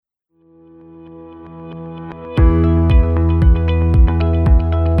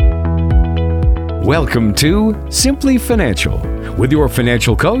Welcome to Simply Financial with your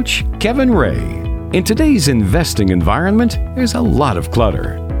financial coach, Kevin Ray. In today's investing environment, there's a lot of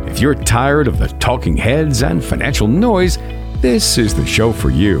clutter. If you're tired of the talking heads and financial noise, this is the show for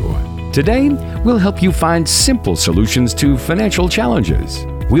you. Today, we'll help you find simple solutions to financial challenges.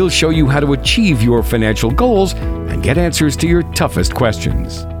 We'll show you how to achieve your financial goals and get answers to your toughest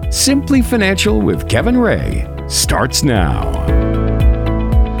questions. Simply Financial with Kevin Ray starts now.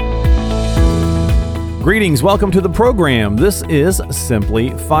 Greetings, welcome to the program. This is Simply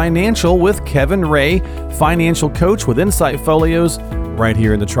Financial with Kevin Ray, financial coach with Insight Folios right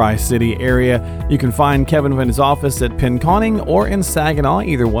here in the Tri-City area. You can find Kevin in his office at Pinconning or in Saginaw,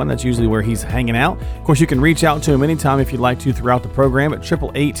 either one. That's usually where he's hanging out. Of course, you can reach out to him anytime if you'd like to throughout the program at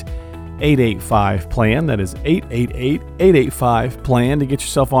 888-885-PLAN. That is 888-885-PLAN to get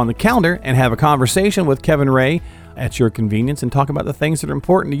yourself on the calendar and have a conversation with Kevin Ray at your convenience and talk about the things that are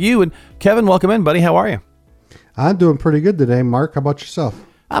important to you. And Kevin, welcome in, buddy. How are you? I'm doing pretty good today, Mark. How about yourself?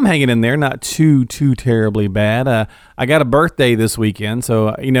 I'm hanging in there, not too terribly bad. I got a birthday this weekend, so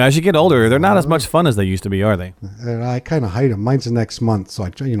as you get older, they're not as much fun as they used to be, are they? I kind of hide them. Mine's the next month, so I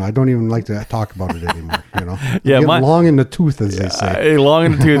don't even like to talk about it anymore. Yeah, long in the tooth, as they say. Long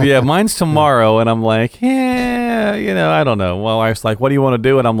in the tooth. Yeah, mine's tomorrow, and I'm like, I don't know. Well, wife's like, "What do you want to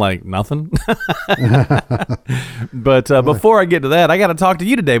do?" And I'm like, "Nothing." But before I get to that, I got to talk to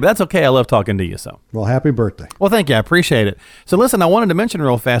you today. But that's okay. I love talking to you. So, well, happy birthday. Well, thank you. I appreciate it. So, listen, I wanted to mention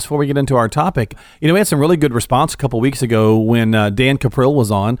real fast before we get into our topic. We had some really good response a couple weeks ago when Dan Caprill was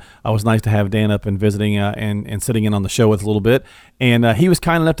on. It was nice to have Dan up and visiting and sitting in on the show with a little bit. And he was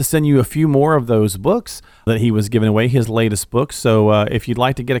kind enough to send you a few more of those books that he was giving away, his latest books. So if you'd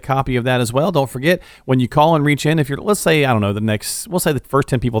like to get a copy of that as well, don't forget when you call and reach in, if you're, let's say, we'll say the first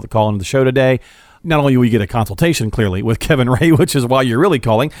 10 people that call into the show today, not only will you get a consultation, clearly, with Kevin Ray, which is why you're really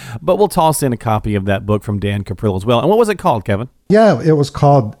calling, but we'll toss in a copy of that book from Dan Caprill as well. And what was it called, Kevin? Yeah, it was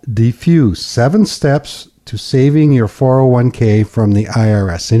called Defuse, 7 Steps to Saving Your 401k from the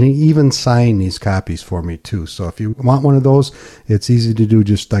IRS. And he even signed these copies for me, too. So if you want one of those, it's easy to do.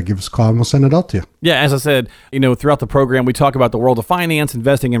 Just give us a call and we'll send it out to you. Yeah, as I said, throughout the program, we talk about the world of finance,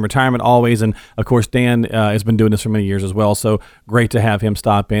 investing, and retirement always. And, of course, Dan has been doing this for many years as well. So great to have him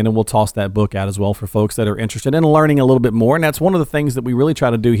stop in. And we'll toss that book out as well for folks that are interested in learning a little bit more. And that's one of the things that we really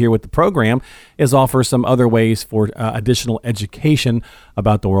try to do here with the program is offer some other ways for additional education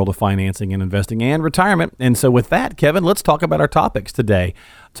about the world of financing and investing and retirement. And so with that, Kevin, let's talk about our topics today.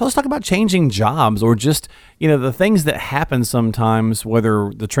 So let's talk about changing jobs or just, the things that happen sometimes,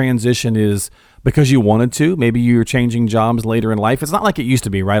 whether the transition is because you wanted to, maybe you're changing jobs later in life. It's not like it used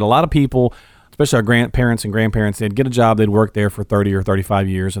to be, right? A lot of people, especially our grandparents and grandparents, they'd get a job, they'd work there for 30 or 35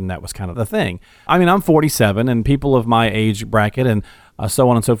 years, and that was kind of the thing. I mean, I'm 47, and people of my age bracket and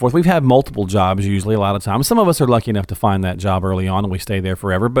so on and so forth, we've had multiple jobs usually a lot of times. Some of us are lucky enough to find that job early on, and we stay there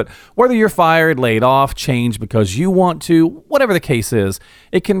forever. But whether you're fired, laid off, changed because you want to, whatever the case is,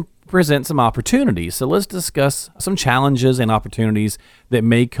 it can present some opportunities. So let's discuss some challenges and opportunities that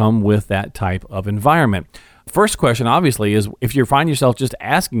may come with that type of environment. First question, obviously, is if you find yourself just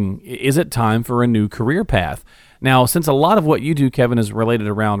asking, is it time for a new career path? Now, since a lot of what you do, Kevin, is related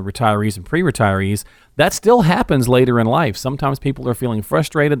around retirees and pre-retirees, that still happens later in life. Sometimes people are feeling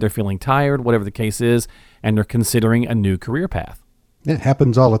frustrated, they're feeling tired, whatever the case is, and they're considering a new career path. It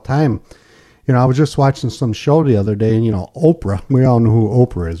happens all the time. I was just watching some show the other day, and, Oprah, we all know who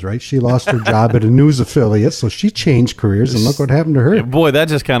Oprah is, right? She lost her job at a news affiliate, so she changed careers, and look what happened to her. Boy, that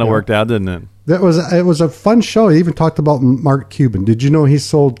just kind of worked out, didn't it? It was a fun show. He even talked about Mark Cuban. Did you know he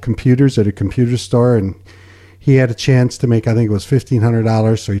sold computers at a computer store, and he had a chance to make, I think it was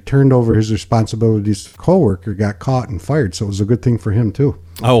 $1,500, so he turned over his responsibilities to a coworker, got caught and fired, so it was a good thing for him, too.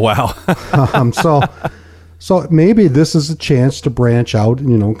 Oh, wow. So maybe this is a chance to branch out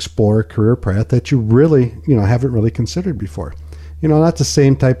and, explore a career path that you really, haven't really considered before. Not the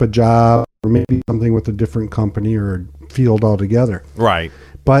same type of job or maybe something with a different company or a field altogether. Right.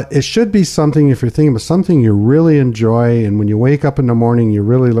 But it should be something, if you're thinking of something you really enjoy, and when you wake up in the morning, you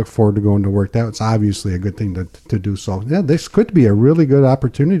really look forward to going to work. That's obviously a good thing to do. So, yeah, this could be a really good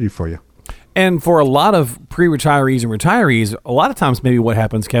opportunity for you. And for a lot of pre-retirees and retirees, a lot of times maybe what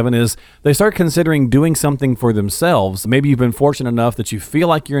happens, Kevin, is they start considering doing something for themselves. Maybe you've been fortunate enough that you feel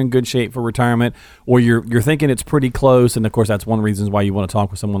like you're in good shape for retirement, or you're thinking it's pretty close. And of course, that's one of the reasons why you want to talk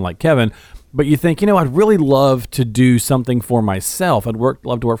with someone like Kevin. But you think, I'd really love to do something for myself.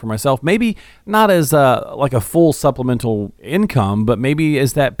 Love to work for myself. Maybe not as like a full supplemental income, but maybe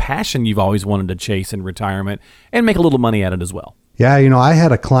as that passion you've always wanted to chase in retirement and make a little money at it as well. Yeah, I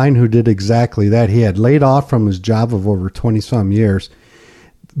had a client who did exactly that. He had laid off from his job of over 20-some years.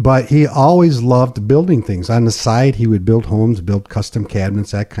 But he always loved building things. On the side, he would build homes, build custom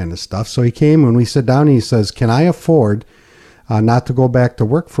cabinets, that kind of stuff. So he came, when we sit down, and he says, can I afford not to go back to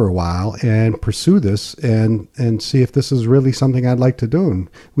work for a while and pursue this and see if this is really something I'd like to do? And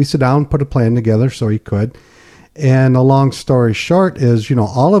we sit down, put a plan together so he could. And a long story short is,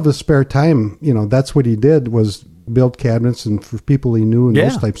 all of his spare time, that's what he did, was build cabinets and for people he knew and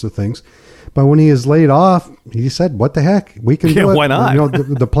those types of things. But when he is laid off, he said, what the heck? We can do it. Why not?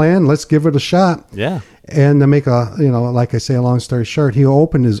 The plan, let's give it a shot. Yeah. And to make like I say, a long story short, he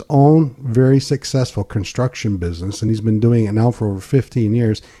opened his own very successful construction business, and he's been doing it now for over 15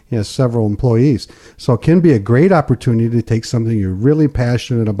 years. He has several employees. So it can be a great opportunity to take something you're really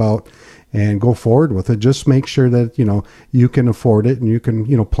passionate about and go forward with it. Just make sure that, you can afford it and you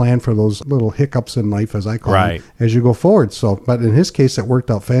can, plan for those little hiccups in life, as I call them, as you go forward. So, but in his case, it worked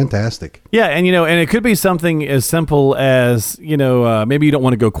out fantastic. Yeah. And, and it could be something as simple as, maybe you don't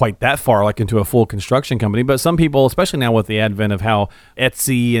want to go quite that far, like into a full construction company, but some people, especially now with the advent of how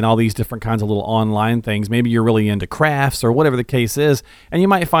Etsy and all these different kinds of little online things, maybe you're really into crafts or whatever the case is, and you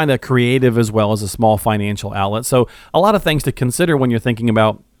might find a creative as well as a small financial outlet. So a lot of things to consider when you're thinking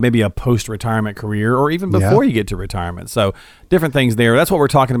about maybe a post-retirement career or even before you get to retirement. So different things there. That's what we're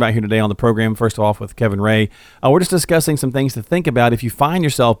talking about here today on the program. First off, with Kevin Ray, we're just discussing some things to think about if you find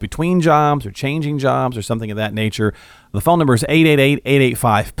yourself between jobs or changing jobs or something of that nature. The phone number is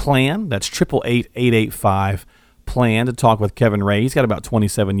 888-885-PLAN. That's 888-885-PLAN to talk with Kevin Ray. He's got about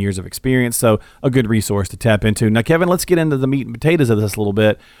 27 years of experience, so a good resource to tap into. Now, Kevin, let's get into the meat and potatoes of this a little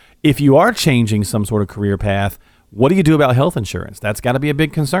bit. If you are changing some sort of career path, what do you do about health insurance? That's got to be a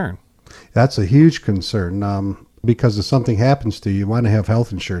big concern. That's a huge concern because if something happens to you, you want to have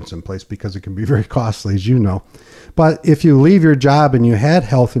health insurance in place because it can be very costly, as you know. But if you leave your job and you had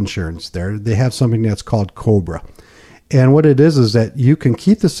health insurance there, they have something that's called COBRA. And what it is that you can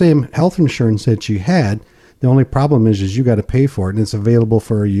keep the same health insurance that you had. The only problem is you got to pay for it, and it's available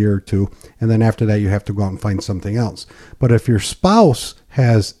for a year or two. And then after that, you have to go out and find something else. But if your spouse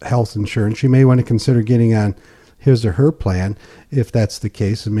has health insurance, you may want to consider getting on his or her plan, if that's the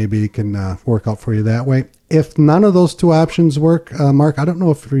case, and maybe it can work out for you that way. If none of those two options work, Mark, I don't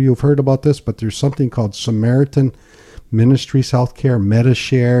know if you've heard about this, but there's something called Samaritan Ministries Healthcare,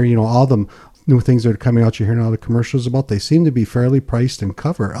 MediShare, all the new things that are coming out, you're hearing all the commercials about. They seem to be fairly priced and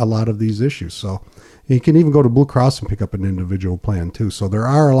cover a lot of these issues. So you can even go to Blue Cross and pick up an individual plan too. So there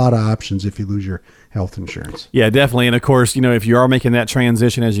are a lot of options if you lose your health insurance. Yeah, definitely. And of course, if you are making that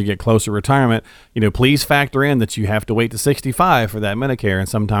transition as you get closer to retirement, please factor in that you have to wait to 65 for that Medicare. And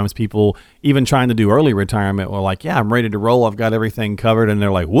sometimes people, even trying to do early retirement, were like, yeah, I'm ready to roll. I've got everything covered. And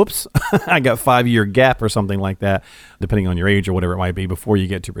they're like, whoops, I got 5-year gap or something like that, depending on your age or whatever it might be before you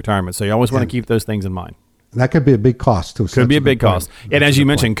get to retirement. So you always want to keep those things in mind. That could be a big cost too. Could be a big cost. And as you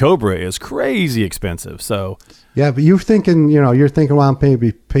mentioned, COBRA is crazy expensive. So yeah, but you're thinking, well, I'm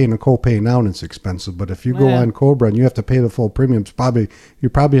paying a copay now and it's expensive. But if you go on COBRA and you have to pay the full premiums, you're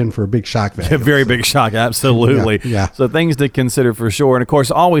probably in for a big shock value. A very big shock, absolutely. Yeah. So things to consider for sure. And of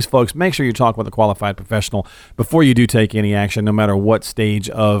course, always, folks, make sure you talk with a qualified professional before you do take any action, no matter what stage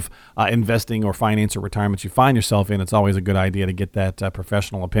of investing or finance or retirement you find yourself in. It's always a good idea to get that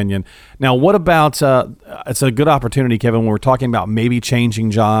professional opinion. Now, what about, it's a good opportunity, Kevin, when we're talking about maybe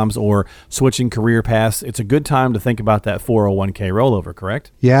changing jobs or switching career paths, it's a good time to think about that 401k rollover,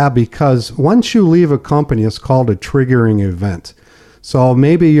 correct? Yeah, because once you leave a company, it's called a triggering event. So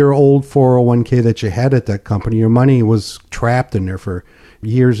maybe your old 401k that you had at that company, your money was trapped in there for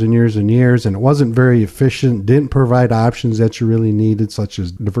years and years and years, and it wasn't very efficient, didn't provide options that you really needed, such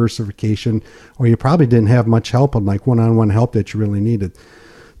as diversification, or you probably didn't have much help on like one-on-one help that you really needed.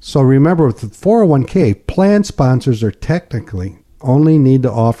 So remember, with the 401k, plan sponsors are technically only need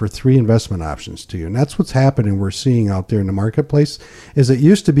to offer 3 investment options to you. And that's what's happening, we're seeing out there in the marketplace, is it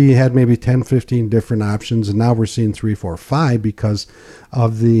used to be you had maybe 10, 15 different options, and now we're seeing 3, 4, 5 because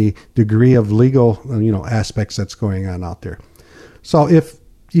of the degree of legal aspects that's going on out there. So if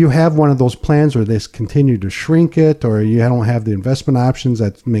you have one of those plans where they continue to shrink it, or you don't have the investment options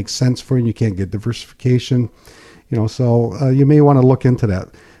that make sense for you, and you can't get diversification, so you may want to look into that.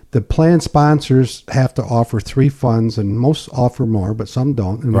 The plan sponsors have to offer 3 funds, and most offer more, but some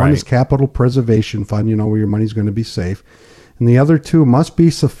don't. And one is Capital Preservation Fund, where your money's going to be safe. And the other 2 must be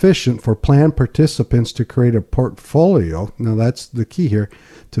sufficient for plan participants to create a portfolio. Now, that's the key here,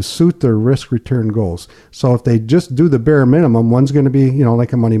 to suit their risk-return goals. So if they just do the bare minimum, one's going to be,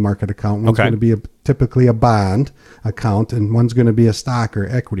 like a money market account. One's going to be typically a bond account, and one's going to be a stock or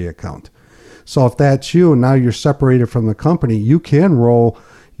equity account. So if that's you, and now you're separated from the company, you can roll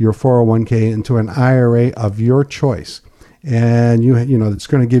your 401k into an IRA of your choice. and it's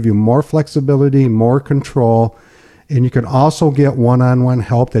going to give you more flexibility, more control, and you can also get one-on-one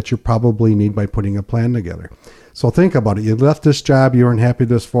help that you probably need by putting a plan together. So think about it. You left this job, you weren't happy with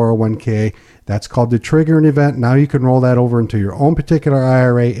this 401k. That's called the triggering event. Now you can roll that over into your own particular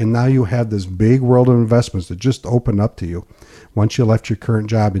IRA, and now you have this big world of investments that just open up to you once you left your current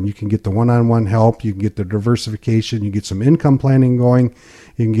job, and you can get the one-on-one help, you can get the diversification, you get some income planning going,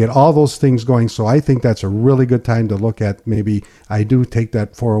 you can get all those things going. So I think that's a really good time to look at, maybe I do take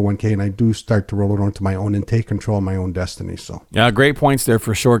that 401k and I do start to roll it onto my own and take control of my own destiny. So yeah, great points there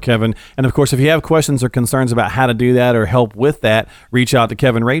for sure, Kevin. And of course, if you have questions or concerns about how to do that or help with that, reach out to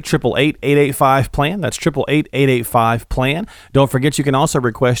Kevin Ray, 888-885-PLAN. That's 888-885-PLAN. Don't forget, you can also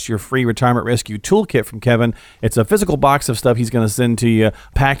request your free Retirement Rescue Toolkit from Kevin. It's a physical box of stuff he's going to send to you,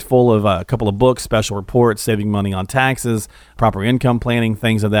 packed full of a couple of books, special reports, saving money on taxes, proper income planning,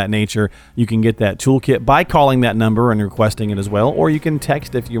 things of that nature. You can get that toolkit by calling that number and requesting it as well, or you can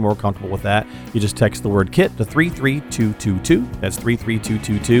text if you're more comfortable with that. You just text the word KIT to 33222. That's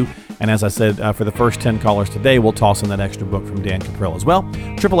 33222. And as I said, for the first 10 callers today, we'll toss in that extra book from Dan Caprell as well.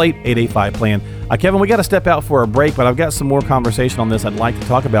 888-885-PLAN. Kevin, we got to step out for a break, but I've got some more conversation on this I'd like to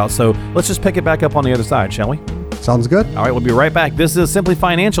talk about. So let's just pick it back up on the other side, shall we? Sounds good. All right, we'll be right back. This is Simply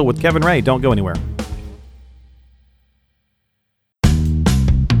Financial with Kevin Ray. Don't go anywhere.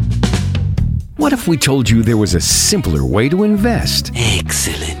 What if we told you there was a simpler way to invest?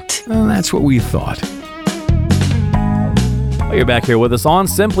 Excellent. Well, that's what we thought. Well, you're back here with us on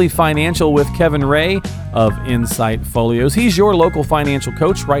Simply Financial with Kevin Ray of Insight Folios. He's your local financial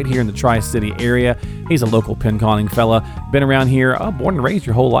coach right here in the Tri-City area. He's a local Pinconning fella, been around here, born and raised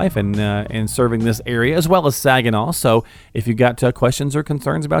your whole life and serving this area as well as Saginaw. So if you've got questions or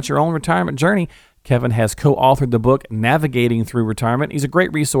concerns about your own retirement journey, Kevin has co-authored the book, Navigating Through Retirement. He's a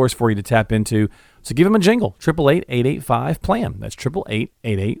great resource for you to tap into. So give him a jingle, 888-885-PLAN. That's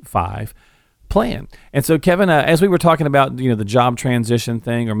 888-885-PLAN. And so, Kevin, as we were talking about, the job transition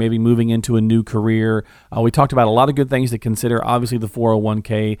thing or maybe moving into a new career, we talked about a lot of good things to consider. Obviously, the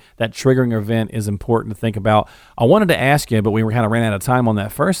 401k, that triggering event is important to think about. I wanted to ask you, but we kind of ran out of time on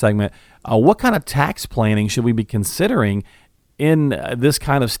that first segment, what kind of tax planning should we be considering in this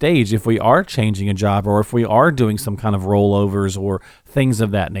kind of stage if we are changing a job or if we are doing some kind of rollovers or things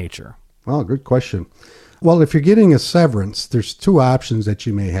of that nature? Well, good question. Well, if you're getting a severance, there's two options that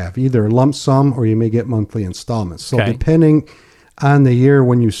you may have, either a lump sum or you may get monthly installments. So depending on the year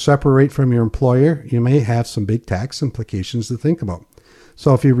when you separate from your employer, you may have some big tax implications to think about.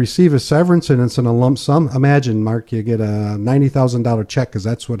 So if you receive a severance and it's in a lump sum, imagine, Mark, you get a $90,000 check, because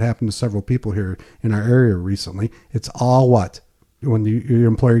that's what happened to several people here in our area recently. It's all what? When your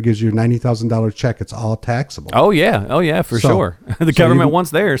employer gives you a $90,000 check, it's all taxable. Oh, yeah, for sure. The government wants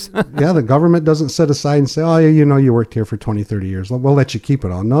theirs. Yeah, the government doesn't set aside and say, you worked here for 20, 30 years. We'll let you keep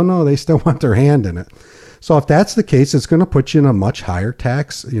it all. No, they still want their hand in it. So if that's the case, it's going to put you in a much higher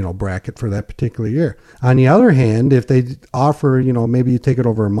tax, bracket for that particular year. On the other hand, if they offer, maybe you take it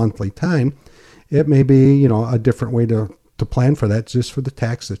over a monthly time, it may be, a different way to plan for that, just for the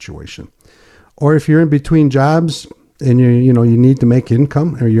tax situation. Or if you're in between jobs, and you need to make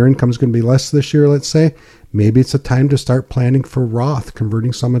income, or your income is going to be less this year, let's say, maybe it's a time to start planning for Roth,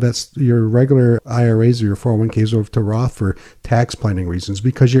 converting some of your regular IRAs or your 401ks over to Roth for tax planning reasons,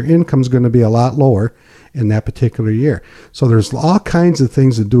 because your income is going to be a lot lower in that particular year. So there's all kinds of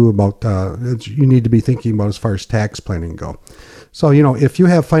things to do about you need to be thinking about as far as tax planning go. So, if you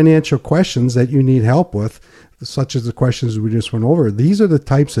have financial questions that you need help with, such as the questions we just went over, these are the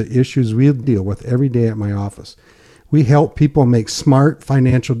types of issues we deal with every day at my office. We help people make smart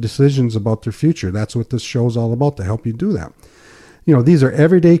financial decisions about their future. That's what this show is all about, to help you do that. These are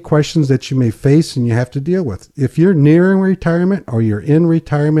everyday questions that you may face and you have to deal with. If you're nearing retirement or you're in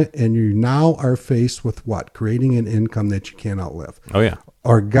retirement and you now are faced with what? Creating an income that you can't outlive. Oh, yeah.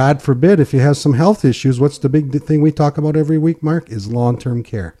 Or God forbid, if you have some health issues, what's the big thing we talk about every week, Mark, is long-term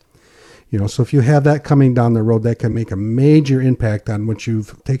care. So if you have that coming down the road, that can make a major impact on what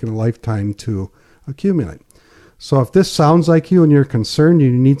you've taken a lifetime to accumulate. So if this sounds like you and you're concerned, you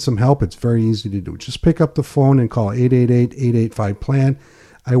need some help, it's very easy to do. Just pick up the phone and call 888-885-PLAN.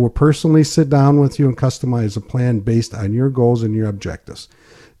 I will personally sit down with you and customize a plan based on your goals and your objectives.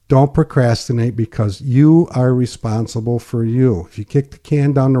 Don't procrastinate, because you are responsible for you. If you kick the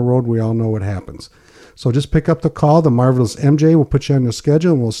can down the road, we all know what happens. So just pick up the call. The marvelous MJ will put you on the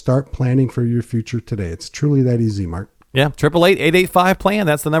schedule and we'll start planning for your future today. It's truly that easy, Mark. Yeah, 888-885-PLAN.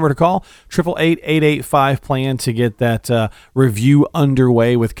 That's the number to call. 888-885-PLAN to get that review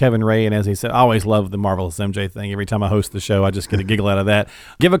underway with Kevin Ray. And as he said, I always love the Marvelous MJ thing. Every time I host the show, I just get a giggle out of that.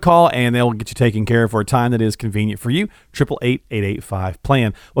 Give a call, and they'll get you taken care of for a time that is convenient for you.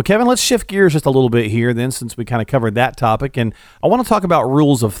 888-885-PLAN. Well, Kevin, let's shift gears just a little bit here then, since we kind of covered that topic. And I want to talk about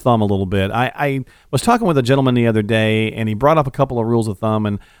rules of thumb a little bit. I was talking with a gentleman the other day, and he brought up a couple of rules of thumb,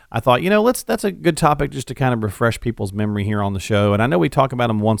 and I thought, that's a good topic just to kind of refresh people's memory here on the show. And I know we talk about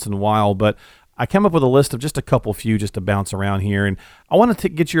them once in a while, but I came up with a list of just a few just to bounce around here. And I wanted to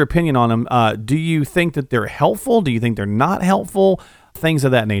get your opinion on them. Do you think that they're helpful? Do you think they're not helpful? Things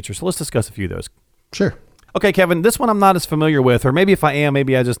of that nature. So let's discuss a few of those. Sure. Okay, Kevin, this one I'm not as familiar with, or maybe if I am,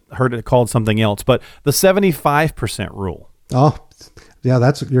 maybe I just heard it called something else, but the 75% rule. Oh,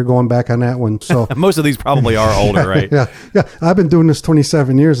 yeah, you're going back on that one. So most of these probably are older, right? Yeah. I've been doing this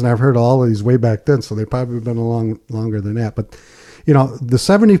 27 years, and I've heard all of these way back then, so they've probably been longer than that. But the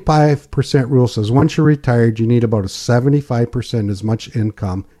 75% rule says once you're retired, you need about a 75% as much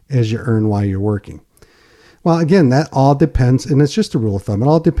income as you earn while you're working. Well, again, that all depends, and it's just a rule of thumb. It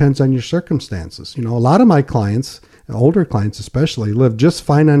all depends on your circumstances. A lot of my clients, older clients especially, live just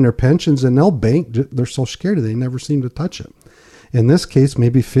fine on their pensions, and they'll bank their Social Security. They never seem to touch it. In this case,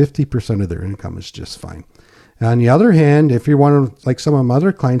 maybe 50% of their income is just fine. On the other hand, if you're one of, like some of my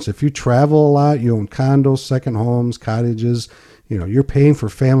other clients, if you travel a lot, you own condos, second homes, cottages, you're paying for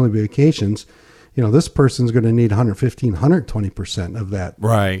family vacations, this person's going to need 115, 120% of that.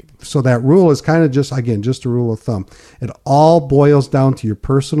 Right. So that rule is kind of just a rule of thumb. It all boils down to your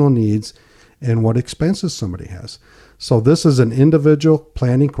personal needs and what expenses somebody has. So this is an individual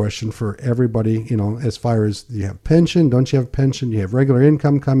planning question for everybody, as far as you have pension, don't you have pension, you have regular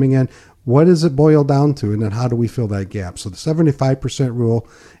income coming in, what does it boil down to, and then how do we fill that gap? So the 75% rule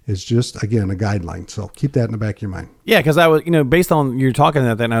is just, again, a guideline. So keep that in the back of your mind. Yeah, because I was, based on you're talking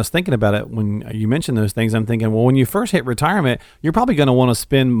about that, and I was thinking about it when you mentioned those things, I'm thinking, well, when you first hit retirement, you're probably going to want to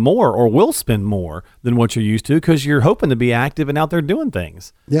spend more or will spend more than what you're used to because you're hoping to be active and out there doing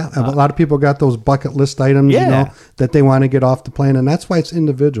things. Yeah, a lot of people got those bucket list items, that they want to get off the plane, and that's why it's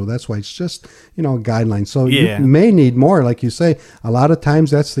individual. That's why it's just, a guideline. So you may need more, like you say. A lot of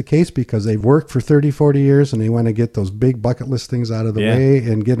times that's the case because they've worked for 30, 40 years, and they want to get those big bucket list things out of the way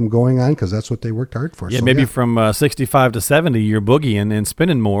and get them going on because that's what they worked hard for. Yeah, so, maybe from 65 to 70, you're boogieing and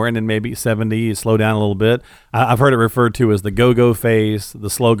spending more, and then maybe 70, you slow down a little bit. I've heard it referred to as the go-go phase, the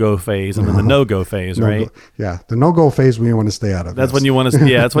slow-go phase, and then the no-go phase, right? Yeah, the no-go phase we want to stay out of. That's when you want to.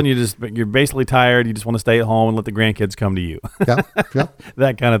 That's when you're basically tired. You just want to stay at home and let the grandkids come to you. Yep.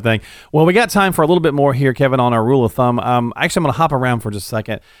 That kind of thing. Well, we got time for a little bit more here, Kevin, on our rule of thumb. Actually, I'm going to hop around for just a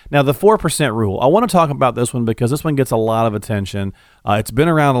second. Now, the 4% rule. I want to talk about this one because this one gets a lot of attention. It's been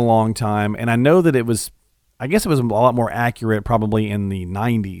around a long time, and I know that it was a lot more accurate probably in the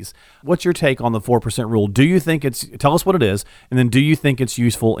 90s. What's your take on the 4% rule? Do you think tell us what it is, and then do you think it's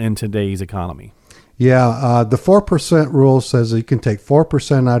useful in today's economy? Yeah, the 4% rule says that you can take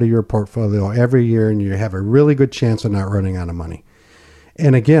 4% out of your portfolio every year, and you have a really good chance of not running out of money.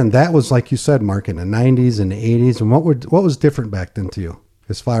 And again, that was, like you said, Mark, in the 90s and the 80s. And what was different back then to you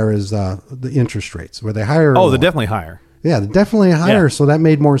as far as the interest rates? Were they higher? Oh, they're definitely higher. Yeah, they're definitely higher, so that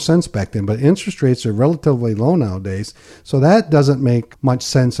made more sense back then. But interest rates are relatively low nowadays, so that doesn't make much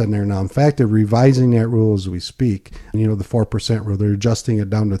sense in there now. In fact, they're revising that rule as we speak. And, the 4% rule, they're adjusting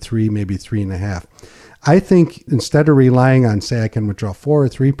it down to 3, maybe 3.5. I think instead of relying on, say, I can withdraw 4 or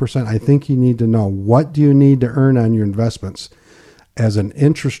 3%, I think you need to know what do you need to earn on your investments as an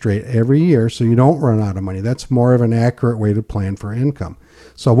interest rate every year so you don't run out of money. That's more of an accurate way to plan for income.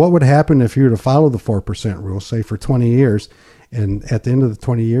 So what would happen if you were to follow the 4% rule, say for 20 years, and at the end of the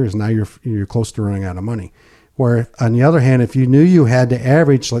 20 years, now you're close to running out of money? Where on the other hand, if you knew you had to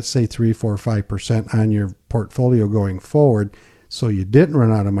average, let's say 3, 4, 5% on your portfolio going forward, so you didn't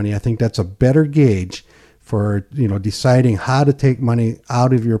run out of money, I think that's a better gauge for deciding how to take money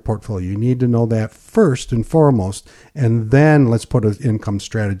out of your portfolio. You need to know that first and foremost, and then let's put an income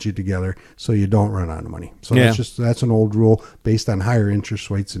strategy together so you don't run out of money. So that's an old rule based on higher interest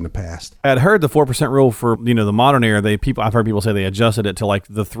rates in the past. I'd heard the 4% rule for the modern era. I've heard people say they adjusted it to like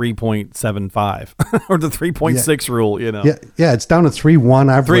the 3.75 or the 3.6 rule. Yeah, it's down to 3.1.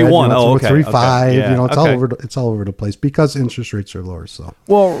 I've 3.1. Oh, okay. 3.5. Okay. Yeah. It's all over the place because interest rates are lower. So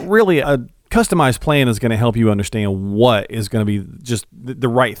really customized plan is going to help you understand what is going to be just the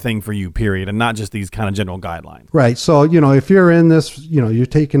right thing for you, period, and not just these kind of general guidelines. Right. So, if you're in this, you're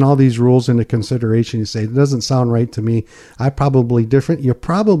taking all these rules into consideration. You say, it doesn't sound right to me. I'm probably different. You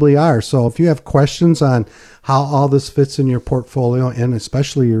probably are. So if you have questions on how all this fits in your portfolio and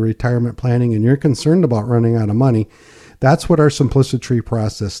especially your retirement planning and you're concerned about running out of money, That's what our simplicity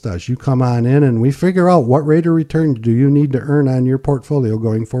process does. You come on in and we figure out what rate of return do you need to earn on your portfolio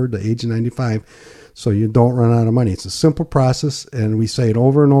going forward to age 95 so you don't run out of money. It's a simple process, and we say it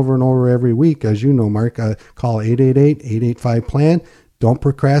over and over and over every week. As you know, Mark, call 888-885-PLAN. Don't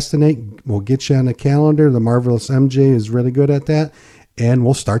procrastinate. We'll get you on the calendar. The Marvelous MJ is really good at that. And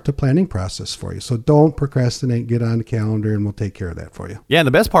we'll start the planning process for you. So don't procrastinate. Get on the calendar, and we'll take care of that for you. Yeah, and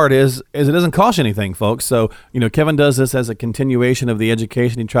the best part is it doesn't cost you anything, folks. So, Kevin does this as a continuation of the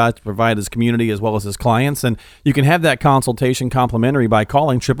education he tries to provide his community as well as his clients. And you can have that consultation complimentary by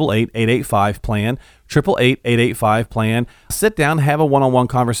calling 888-885-PLAN. 888-885-PLAN. Sit down, have a one-on-one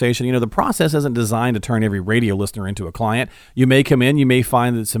conversation. The process isn't designed to turn every radio listener into a client. You may come in, you may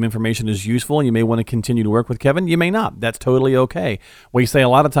find that some information is useful, and you may want to continue to work with Kevin. You may not. That's totally okay. We say a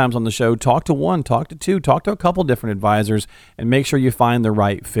lot of times on the show, talk to one, talk to two, talk to a couple different advisors, and make sure you find the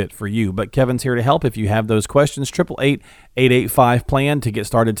right fit for you. But Kevin's here to help if you have those questions. 888-885-PLAN to get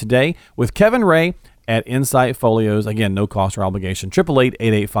started today with Kevin Ray at Insight Folios. Again, no cost or obligation.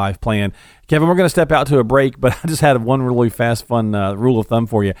 888-885-PLAN. Kevin, we're going to step out to a break, but I just had one really fast, fun rule of thumb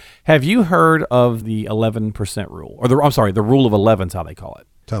for you. Have you heard of the 11% rule? Or the rule of 11 is how they call it.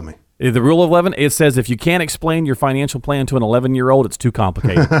 Tell me. The rule of 11, it says if you can't explain your financial plan to an 11-year-old, it's too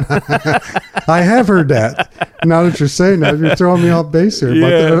complicated. I have heard that. Now that you're saying that, you're throwing me off base here.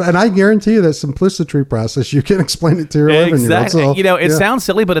 Yeah. But, and I guarantee you that simplicity process, you can explain it to your 11-year-old. Exactly. So, it sounds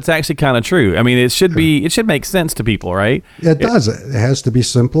silly, but it's actually kind of true. I mean, it should make sense to people, right? It does. It has to be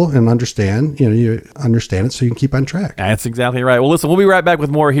simple and understand. You understand it so you can keep on track. That's exactly right. Well, listen, we'll be right back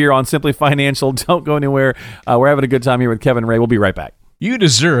with more here on Simply Financial. Don't go anywhere. We're having a good time here with Kevin Ray. We'll be right back. You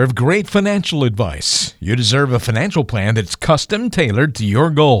deserve great financial advice. You deserve a financial plan that's custom tailored to your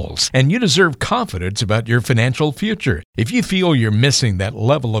goals. And you deserve confidence about your financial future. If you feel you're missing that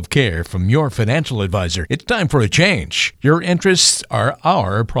level of care from your financial advisor, it's time for a change. Your interests are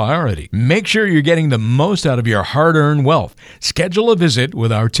our priority. Make sure you're getting the most out of your hard-earned wealth. Schedule a visit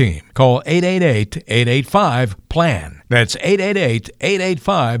with our team. Call 888-885-PLAN. That's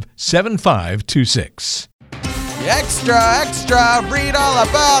 888-885-7526. Extra, read all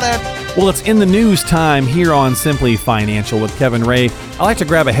about it. Well, it's in the news time here on Simply Financial with Kevin Ray. I like to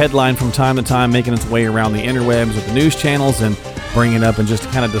grab a headline from time to time, making its way around the interwebs with the news channels and bring it up and just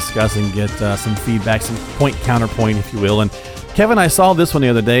kind of discuss and get some feedback, some counterpoint, if you will. And Kevin, I saw this one the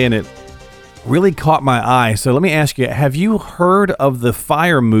other day and it really caught my eye. So let me ask you, have you heard of the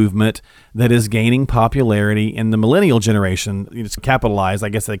FIRE movement that is gaining popularity in the millennial generation? It's capitalized. I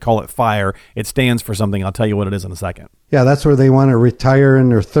guess they call it FIRE. It stands for something. I'll tell you what it is in a second. Yeah, that's where they want to retire in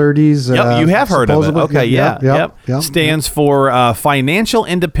their 30s. Yep, you have heard of it. Okay, Yep. Stands for Financial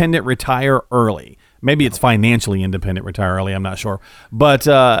Independent Retire Early. Maybe it's financially independent, retire early, I'm not sure. But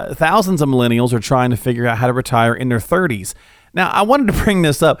thousands of millennials are trying to figure out how to retire in their 30s. Now, I wanted to bring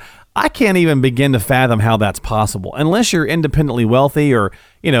this up. I can't even begin to fathom how that's possible. Unless you're independently wealthy or,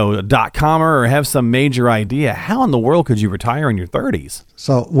 a .comer or have some major idea, how in the world could you retire in your 30s?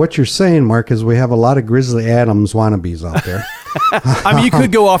 So what you're saying, Mark, is we have a lot of Grizzly Adams wannabes out there. I mean, you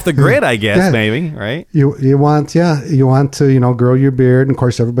could go off the grid, I guess, maybe, right? You want to, grow your beard. And of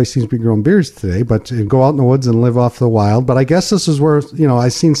course, everybody seems to be growing beards today, but go out in the woods and live off the wild. But I guess this is where, I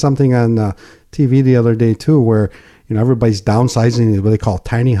seen something on TV the other day too, where everybody's downsizing what they call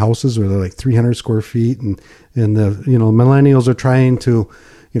tiny houses, where they're like 300 square feet, and the millennials are trying to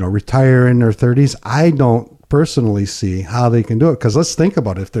retire in their 30s. I don't personally see how they can do it, because let's think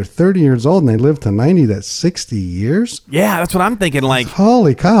about it. If they're 30 years old and they live to 90, that's 60 years. Yeah, that's what I'm thinking. Like,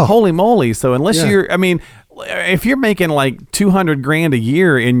 holy cow, holy moly! So unless if you're making like $200,000 a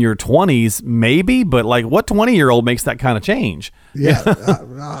year in your 20s, maybe, but like what 20-year-old makes that kind of change? Yeah,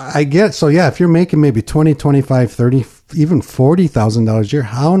 I get. So yeah, if you're making maybe 20, 25, 30, even $40,000 a year,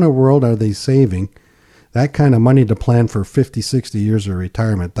 how in the world are they saving that kind of money to plan for 50, 60 years of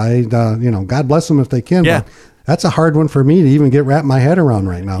retirement? God bless them if they can. Yeah. But that's a hard one for me to even wrap my head around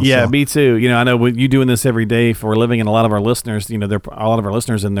right now. Yeah, so. Me too. I know you doing this every day for a living, and a lot of our listeners, a lot of our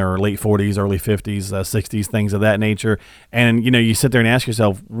listeners in their late 40s, early 50s, 60s, things of that nature. And, you sit there and ask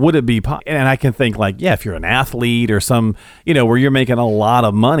yourself, would it be and I can think like, yeah, if you're an athlete or some, where you're making a lot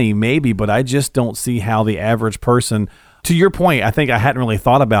of money, maybe, but I just don't see how the average person, to your point, I think I hadn't really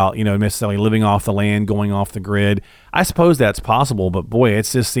thought about, necessarily living off the land, going off the grid. I suppose that's possible, but boy, it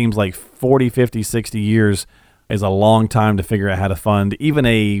just seems like 40, 50, 60 years is a long time to figure out how to fund even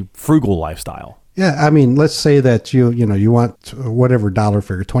a frugal lifestyle. Yeah, I mean, let's say that you want whatever dollar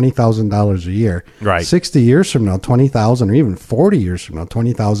figure, $20,000 a year. Right. 60 years from now, 20,000, or even 40 years from now,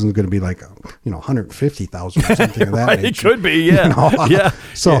 20,000 is going to be like, 150,000 or something of that right, nature. It could be, yeah. Yeah.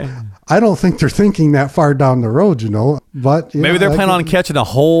 So. Yeah. I don't think they're thinking that far down the road, But maybe they're planning on catching a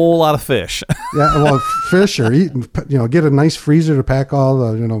whole lot of fish. Yeah, well, fish or eating, get a nice freezer to pack all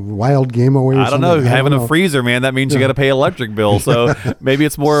the, wild game away. I don't know. Having a freezer, man, that means you got to pay electric bill. So maybe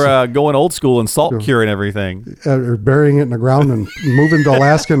it's more going old school and salt curing everything. Or burying it in the ground and moving to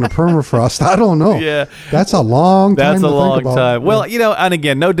Alaska in the permafrost. I don't know. Yeah. That's a long time. That's a long think about. time. Well, and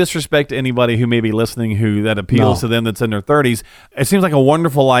again, no disrespect to anybody who may be listening who that appeals to them that's in their 30s. It seems like a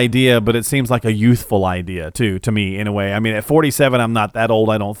wonderful idea, but it seems like a youthful idea too, to me, in a way. I mean, at 47, I'm not that old,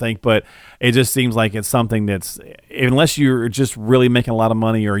 I don't think, but it just seems like it's something that's, unless you're just really making a lot of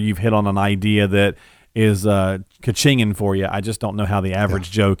money or you've hit on an idea that is ka-chinging for you, I just don't know how the average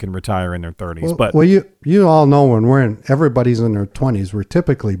Joe can retire in their 30s. Well, you all know when everybody's in their 20s, we're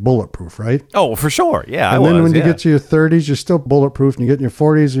typically bulletproof, right? Oh, for sure. Yeah. And then when you get to your 30s, you're still bulletproof, and you get in your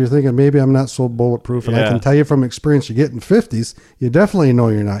 40s, you're thinking, maybe I'm not so bulletproof. And I can tell you from experience, you get in 50s, you definitely know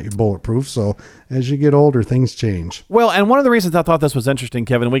you're not bulletproof. So as you get older, things change. Well, and one of the reasons I thought this was interesting,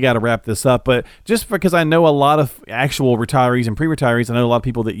 Kevin, we got to wrap this up, but just because I know a lot of actual retirees and pre-retirees, I know a lot of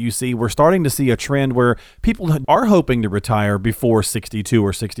people that you see, we're starting to see a trend where people are hoping to retire before 62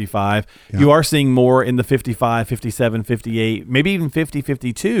 or 65. Yeah. You are seeing more in the 55, 57, 58, maybe even 50,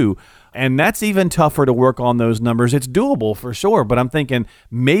 52. And that's even tougher to work on those numbers. It's doable for sure, but I'm thinking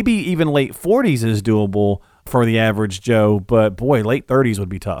maybe even late 40s is doable for the average Joe, but boy, late 30s would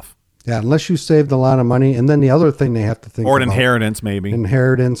be tough. Yeah, unless you saved a lot of money. And then the other thing they have to think about. Or an inheritance, maybe.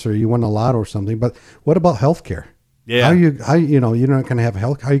 Inheritance, or you won a lot or something. But what about health care? Yeah. You're not going to have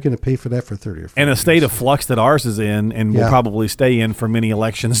health. How are you going to pay for that for 30 or 40 And a years? state of flux that ours is in and will probably stay in for many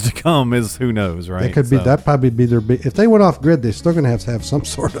elections to come is who knows, right? That could be, that'd probably be their big, if they went off grid, they're still going to have some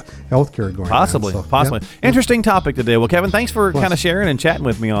sort of health care going Possibly. on. Interesting topic today. Well, Kevin, thanks for kind of sharing and chatting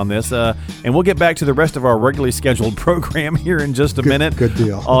with me on this. And we'll get back to the rest of our regularly scheduled program here in just a minute. Good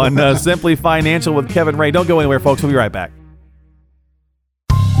deal. On Simply Financial with Kevin Ray. Don't go anywhere, folks. We'll be right back.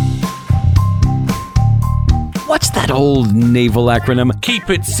 What's that old naval acronym? Keep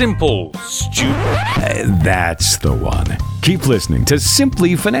it simple, stupid. That's the one. Keep listening to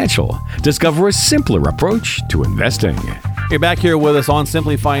Simply Financial. Discover a simpler approach to investing. You're back here with us on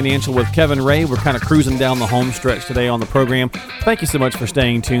Simply Financial with Kevin Ray. We're kind of cruising down the home stretch today on the program. Thank you so much for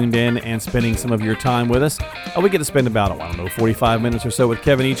staying tuned in and spending some of your time with us. We get to spend about, 45 minutes or so with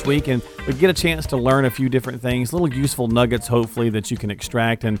Kevin each week, and we get a chance to learn a few different things, little useful nuggets, hopefully, that you can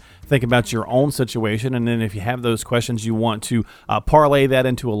extract and think about your own situation. And then if you have those questions you want to parlay that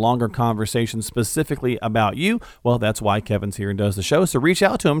into a longer conversation specifically about you, well, that's why Kevin's here and does the show. So reach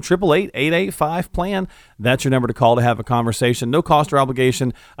out to him, 888-885-PLAN. That's your number to call to have a conversation. No cost or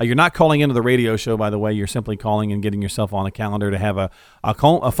obligation. You're not calling into the radio show, by the way. You're simply calling and getting yourself on a calendar to have a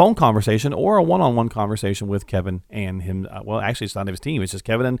phone conversation or a one-on-one conversation with Kevin and him. Well, actually, it's not his team. It's just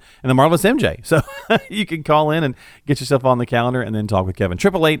Kevin and the Marvelous MJ. So you can call in and get yourself on the calendar and then talk with Kevin.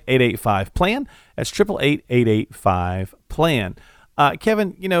 888-885-PLAN. That's 888-885-PLAN.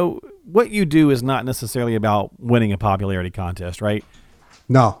 Kevin, what you do is not necessarily about winning a popularity contest, right?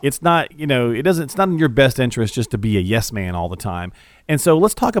 No. It's not, it's not in your best interest just to be a yes man all the time. And so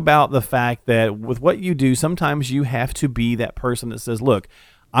let's talk about the fact that with what you do, sometimes you have to be that person that says, look,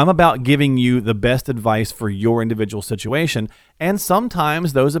 I'm about giving you the best advice for your individual situation. And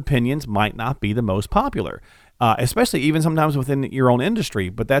sometimes those opinions might not be the most popular. Especially even sometimes within your own industry,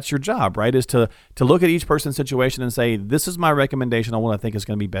 but that's your job, right? Is to look at each person's situation and say, this is my recommendation on what I think is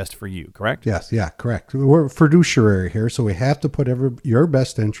going to be best for you, correct? Yes, correct. We're fiduciary here, so we have to put your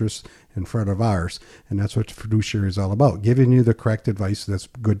best interests in front of ours, and that's what fiduciary is all about, giving you the correct advice that's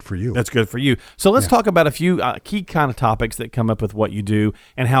good for you. That's good for you. So let's talk about a few key kind of topics that come up with what you do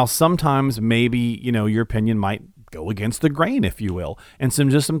and how sometimes maybe, your opinion might go against the grain, if you will, and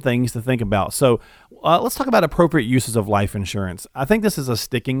some things to think about. So let's talk about appropriate uses of life insurance. I think this is a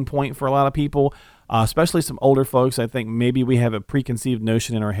sticking point for a lot of people, especially some older folks. I think maybe we have a preconceived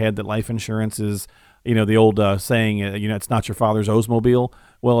notion in our head that life insurance is, the old saying, it's not your father's Oldsmobile.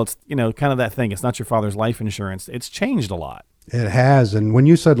 Well, it's, kind of that thing. It's not your father's life insurance. It's changed a lot. It has. And when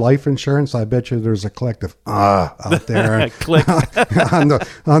you said life insurance, I bet you there's a collective out there Click.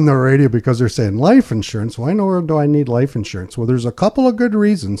 on the radio, because they're saying life insurance. Why in the world do I need life insurance? Well, there's a couple of good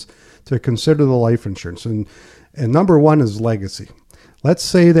reasons to consider the life insurance. And number one is legacy. Let's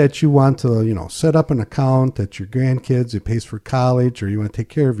say that you want to, set up an account that your grandkids, it pays for college, or you want to take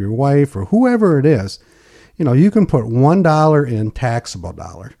care of your wife or whoever it is. You can put $1 in taxable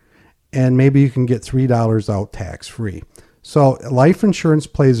dollar, and maybe you can get $3 out tax free. So life insurance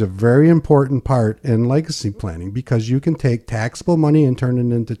plays a very important part in legacy planning because you can take taxable money and turn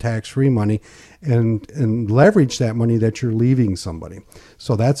it into tax-free money and leverage that money that you're leaving somebody.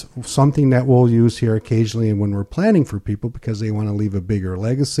 So that's something that we'll use here occasionally when we're planning for people because they want to leave a bigger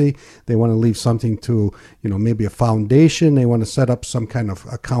legacy. They want to leave something to, maybe a foundation. They want to set up some kind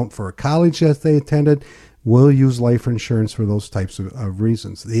of account for a college that they attended. We'll use life insurance for those types of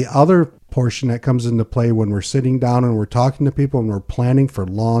reasons. The other portion that comes into play when we're sitting down and we're talking to people and we're planning for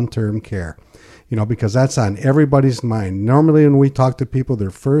long-term care, because that's on everybody's mind. Normally when we talk to people,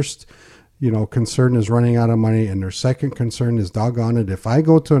 their first, concern is running out of money, and their second concern is, doggone it, if I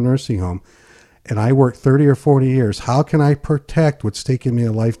go to a nursing home and I work 30 or 40 years, how can I protect what's taken me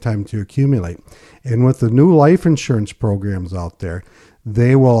a lifetime to accumulate? And with the new life insurance programs out there,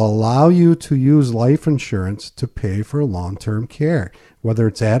 they will allow you to use life insurance to pay for long-term care, whether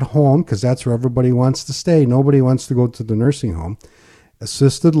it's at home, because that's where everybody wants to stay. Nobody wants to go to the nursing home,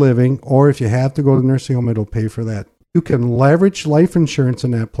 assisted living, or if you have to go to the nursing home, it'll pay for that. You can leverage life insurance in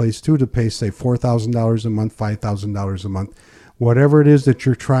that place too to pay, say, $4,000 a month, $5,000 a month, whatever it is that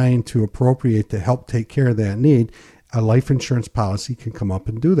you're trying to appropriate to help take care of that need. A life insurance policy can come up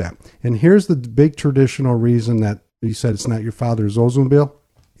and do that. And here's the big traditional reason that you said it's not your father's Oldsmobile,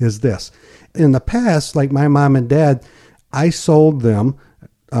 is this. In the past, like my mom and dad, I sold them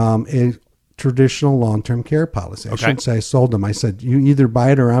a traditional long-term care policy. I shouldn't say I sold them. I said, you either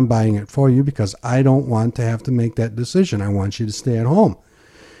buy it or I'm buying it for you because I don't want to have to make that decision. I want you to stay at home.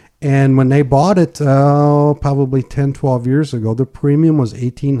 And when they bought it, probably 10, 12 years ago, the premium was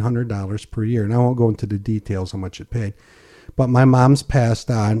 $1,800 per year. And I won't go into the details how much it paid. But my mom's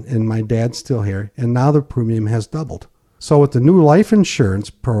passed on and my dad's still here, and now the premium has doubled. So with the new life insurance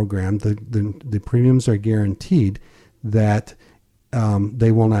program, the premiums are guaranteed that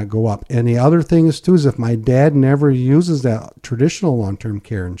they will not go up. And the other thing is too, is if my dad never uses that traditional long-term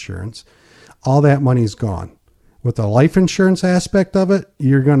care insurance, all that money's gone. With the life insurance aspect of it,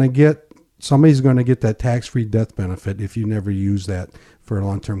 somebody's going to get that tax-free death benefit if you never use that for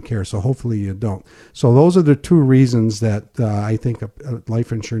long-term care. So hopefully you don't. So those are the two reasons that I think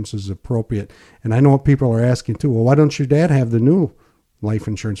life insurance is appropriate. And I know what people are asking too. Well, why don't your dad have the new life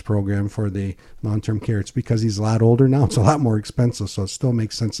insurance program for the long-term care? It's because he's a lot older now. It's a lot more expensive. So it still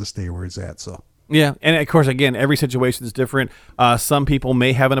makes sense to stay where he's at. So. Yeah, and of course, again, every situation is different. Some people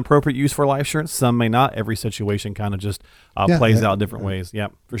may have an appropriate use for life insurance, some may not. Every situation kind of just plays out different ways. Yeah,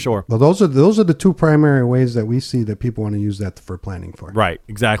 for sure. Well, those are the two primary ways that we see that people want to use that for planning for. Right,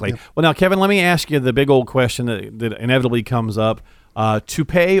 exactly. Yeah. Well, now, Kevin, let me ask you the big old question that inevitably comes up: to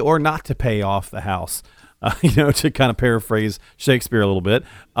pay or not to pay off the house. To kind of paraphrase Shakespeare a little bit,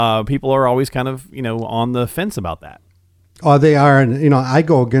 people are always kind of on the fence about that. Oh, they are. And, I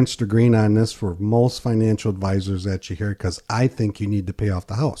go against the grain on this for most financial advisors that you hear because I think you need to pay off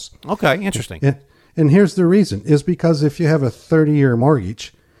the house. Okay, interesting. And here's the reason is because if you have a 30-year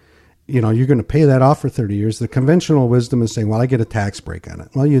mortgage, you're going to pay that off for 30 years. The conventional wisdom is saying, well, I get a tax break on it.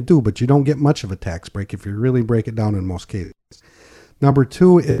 Well, you do, but you don't get much of a tax break if you really break it down in most cases. Number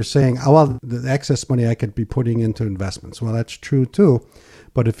two is saying, oh, well, the excess money I could be putting into investments. Well, that's true too.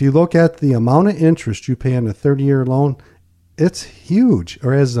 But if you look at the amount of interest you pay on a 30-year loan, it's huge.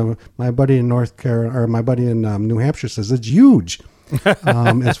 Or as my buddy in North Carolina or my buddy in New Hampshire says, it's huge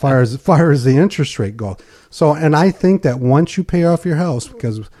as far as the interest rate goes. So, and I think that once you pay off your house,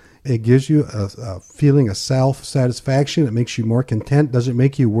 because it gives you a feeling of self-satisfaction, it makes you more content, doesn't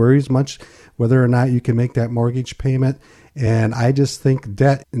make you worry as much whether or not you can make that mortgage payment. And I just think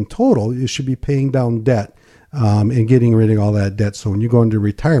debt in total, you should be paying down debt and getting rid of all that debt. So when you go into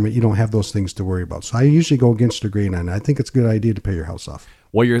retirement, you don't have those things to worry about. So I usually go against the grain on it. I think it's a good idea to pay your house off.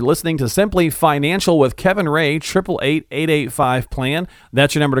 Well, you're listening to Simply Financial with Kevin Ray, 888-885-PLAN.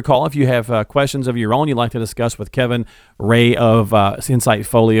 That's your number to call if you have questions of your own you'd like to discuss with Kevin Ray of Insight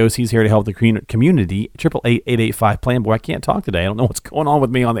Folios. He's here to help the community. 888-885-PLAN. Boy, I can't talk today. I don't know what's going on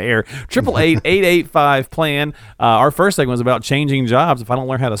with me on the air. 888-885-PLAN. Our first segment was about changing jobs. If I don't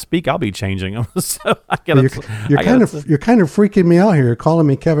learn how to speak, I'll be changing them. So you're kind of freaking me out here. You're calling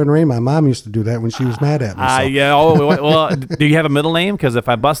me Kevin Ray. My mom used to do that when she was mad at me. So. Yeah. Well, do you have a middle name? Because if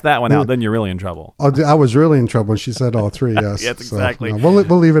I bust that one out, then you're really in trouble. Oh, I was really in trouble when she said all three, yes. Yes, exactly. So, no,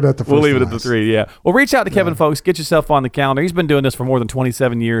 we'll leave it at the first. We'll leave it at the three, yeah. Well, reach out to Kevin, folks. Get yourself on the calendar. He's been doing this for more than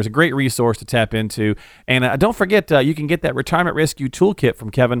 27 years. A great resource to tap into. And don't forget, you can get that Retirement Rescue Toolkit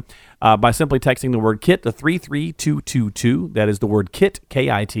from Kevin by simply texting the word KIT to 33222. That is the word KIT,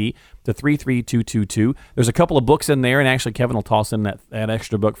 K-I-T. to 33222. There's a couple of books in there, and actually Kevin will toss in that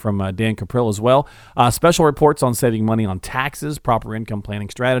extra book from Dan Caprill as well. Special reports on saving money on taxes, proper income planning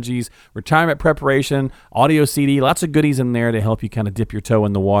strategies, retirement preparation, audio CD, lots of goodies in there to help you kind of dip your toe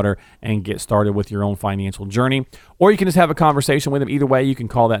in the water and get started with your own financial journey. Or you can just have a conversation with him. Either way, you can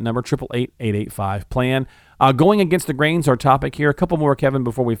call that number, 888-885-PLAN. Going against the grain's our topic here. A couple more, Kevin,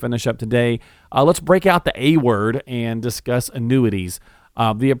 before we finish up today. Let's break out the A word and discuss annuities.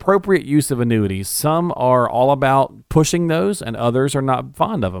 The appropriate use of annuities. Some are all about pushing those, and others are not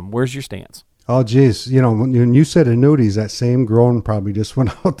fond of them. Where's your stance? Oh, geez. When you said annuities, that same groan probably just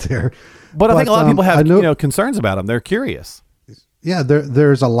went out there. But I think a lot of people have concerns about them. They're curious. Yeah,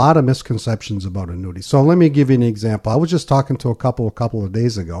 there's a lot of misconceptions about annuities. So let me give you an example. I was just talking to a couple of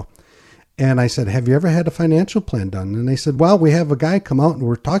days ago, and I said, have you ever had a financial plan done? And they said, well, we have a guy come out and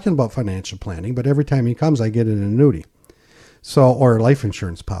we're talking about financial planning, but every time he comes, I get an annuity. Or a life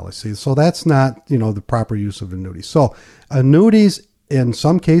insurance policy. So that's not, the proper use of annuities. So annuities in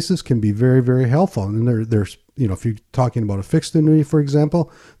some cases can be very, very helpful. And there's, if you're talking about a fixed annuity, for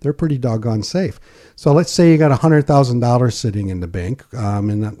example, they're pretty doggone safe. So let's say you got $100,000 sitting in the bank,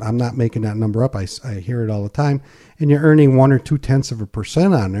 and I'm not making that number up. I hear it all the time, and you're earning 1 or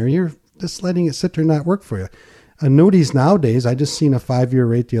 0.2% on there. You're just letting it sit there and not work for you. Annuities nowadays, I just seen a 5-year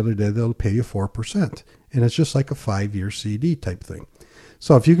rate the other day. They'll pay you 4%, and it's just like a 5-year CD type thing.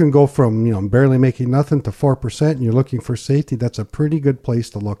 So if you can go from, barely making nothing to 4% and you're looking for safety, that's a pretty good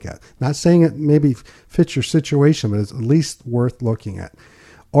place to look at. Not saying it maybe fits your situation, but it's at least worth looking at.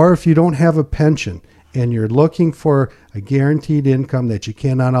 Or if you don't have a pension and you're looking for a guaranteed income that you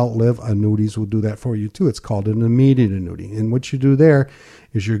cannot outlive, annuities will do that for you too. It's called an immediate annuity. And what you do there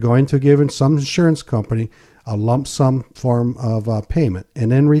is you're going to give some insurance company a lump sum form of payment.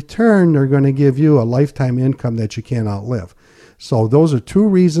 And in return, they're going to give you a lifetime income that you can't outlive. So those are two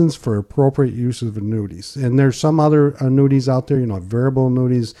reasons for appropriate use of annuities. And there's some other annuities out there, variable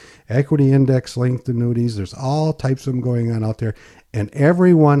annuities, equity index linked annuities. There's all types of them going on out there. And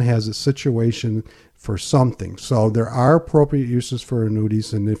everyone has a situation for something. So there are appropriate uses for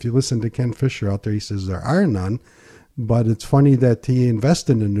annuities. And if you listen to Ken Fisher out there, he says there are none. But it's funny that he invests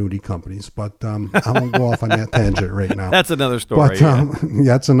in annuity companies. But I won't go off on that tangent right now. That's another story. But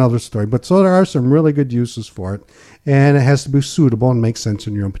that's another story. But so there are some really good uses for it. And it has to be suitable and make sense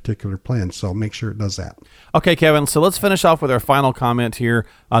in your own particular plan. So make sure it does that. Okay, Kevin. So let's finish off with our final comment here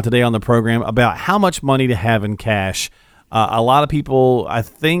today on the program about how much money to have in cash. A lot of people, I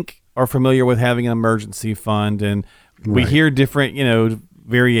think, are familiar with having an emergency fund. And we hear different,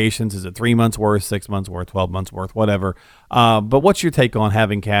 variations. Is it 3 months worth, 6 months worth, 12 months worth, whatever. But what's your take on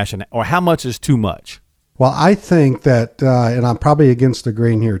having cash, or how much is too much? Well, I think that, and I'm probably against the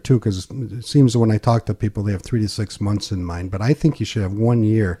grain here too, because it seems that when I talk to people, they have 3 to 6 months in mind. But I think you should have 1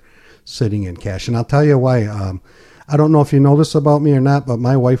 year sitting in cash. And I'll tell you why. I don't know if you know this about me or not, but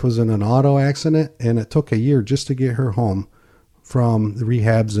my wife was in an auto accident, and it took a year just to get her home from the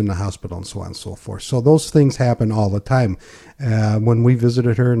rehabs in the hospital and so on and so forth. So those things happen all the time. When we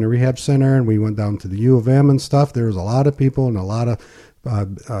visited her in the rehab center and we went down to the U of M and stuff, there was a lot of people and a lot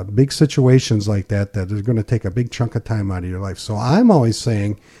of big situations like that are going to take a big chunk of time out of your life. So I'm always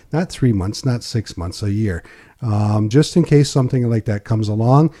saying not 3 months, not 6 months, a year, just in case something like that comes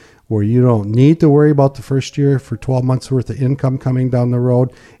along where you don't need to worry about the first year for 12 months worth of income coming down the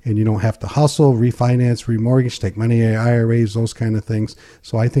road, and you don't have to hustle, refinance, remortgage, take money out of IRAs, those kind of things.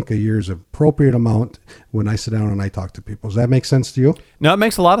 So I think a year is an appropriate amount when I sit down and I talk to people. Does that make sense to you? No, it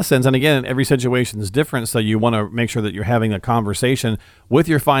makes a lot of sense. And again, every situation is different. So you want to make sure that you're having a conversation with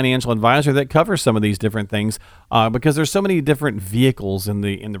your financial advisor that covers some of these different things, because there's so many different vehicles in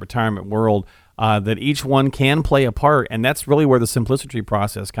the retirement world that each one can play a part. And that's really where the simplicity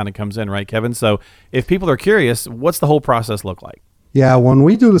process kind of comes in, right, Kevin? So if people are curious, what's the whole process look like? Yeah, when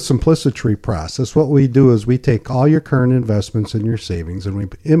we do the simplicity process, what we do is we take all your current investments and your savings and we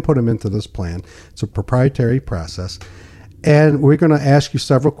input them into this plan. It's a proprietary process. And we're going to ask you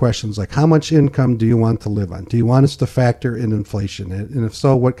several questions like, how much income do you want to live on? Do you want us to factor in inflation? And if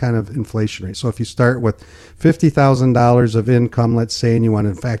so, what kind of inflation rate? So if you start with $50,000 of income, let's say, and you want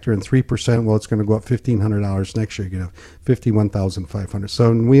to factor in 3%, well, it's going to go up $1,500 next year. You're going to have $51,500.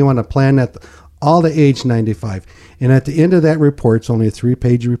 So we want to plan that all to age 95. And at the end of that report, it's only a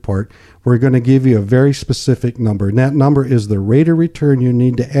 3-page report, we're going to give you a very specific number. And that number is the rate of return you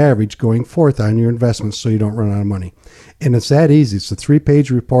need to average going forth on your investments so you don't run out of money. And it's that easy. It's a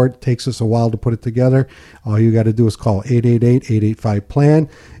 3-page report. It takes us a while to put it together. All you got to do is call 888-885-PLAN,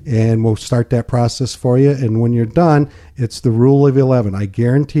 and we'll start that process for you. And when you're done, It's the rule of 11. I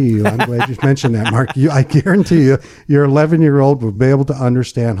guarantee you, I'm glad you mentioned that, Mark. I guarantee you, your 11-year-old will be able to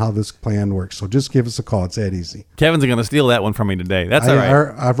understand how this plan works. So just give us a call. It's that easy. Kevin's going to steal that one from me today. That's all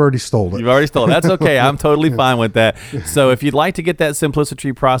right. I've already stole it. You've already stole it. That's okay. I'm totally fine with that. So if you'd like to get that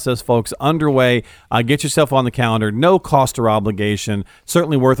simplicity process, folks, underway, get yourself on the calendar. No cost or obligation.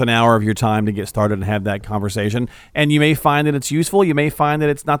 Certainly worth an hour of your time to get started and have that conversation. And you may find that it's useful. You may find that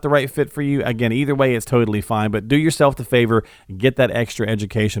it's not the right fit for you. Again, either way, it's totally fine. But do yourself the favor, get that extra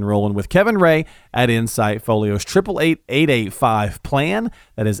education rolling with Kevin Ray at Insight Folios. 888-885-PLAN.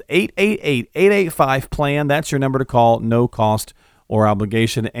 That is 888-885-PLAN. That's your number to call. No cost or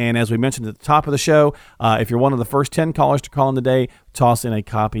obligation. And as we mentioned at the top of the show, if you're one of the first 10 callers to call in today, toss in a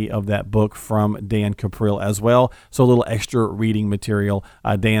copy of that book from Dan Cuprill as well. So a little extra reading material.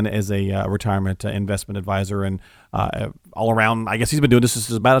 Dan is a retirement investment advisor and all around, I guess he's been doing this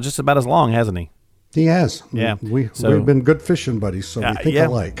just about as long, hasn't he? He has. Yeah. We've been good fishing buddies, so we think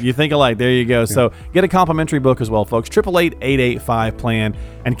alike. You think alike. There you go. Yeah. So get a complimentary book as well, folks. 888-885-PLAN.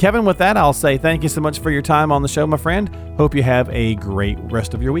 And Kevin, with that, I'll say thank you so much for your time on the show, my friend. Hope you have a great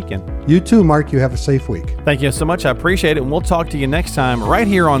rest of your weekend. You too, Mark. You have a safe week. Thank you so much. I appreciate it. And we'll talk to you next time right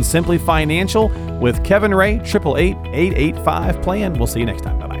here on Simply Financial with Kevin Ray, 888-885-PLAN. We'll see you next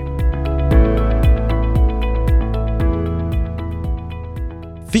time. Bye-bye.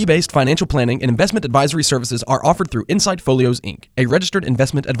 Fee-based financial planning and investment advisory services are offered through Insight Folios, Inc., a registered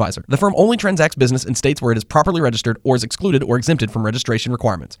investment advisor. The firm only transacts business in states where it is properly registered or is excluded or exempted from registration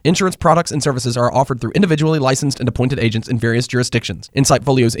requirements. Insurance products and services are offered through individually licensed and appointed agents in various jurisdictions. Insight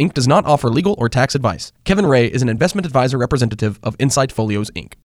Folios, Inc. does not offer legal or tax advice. Kevin Ray is an investment advisor representative of Insight Folios, Inc.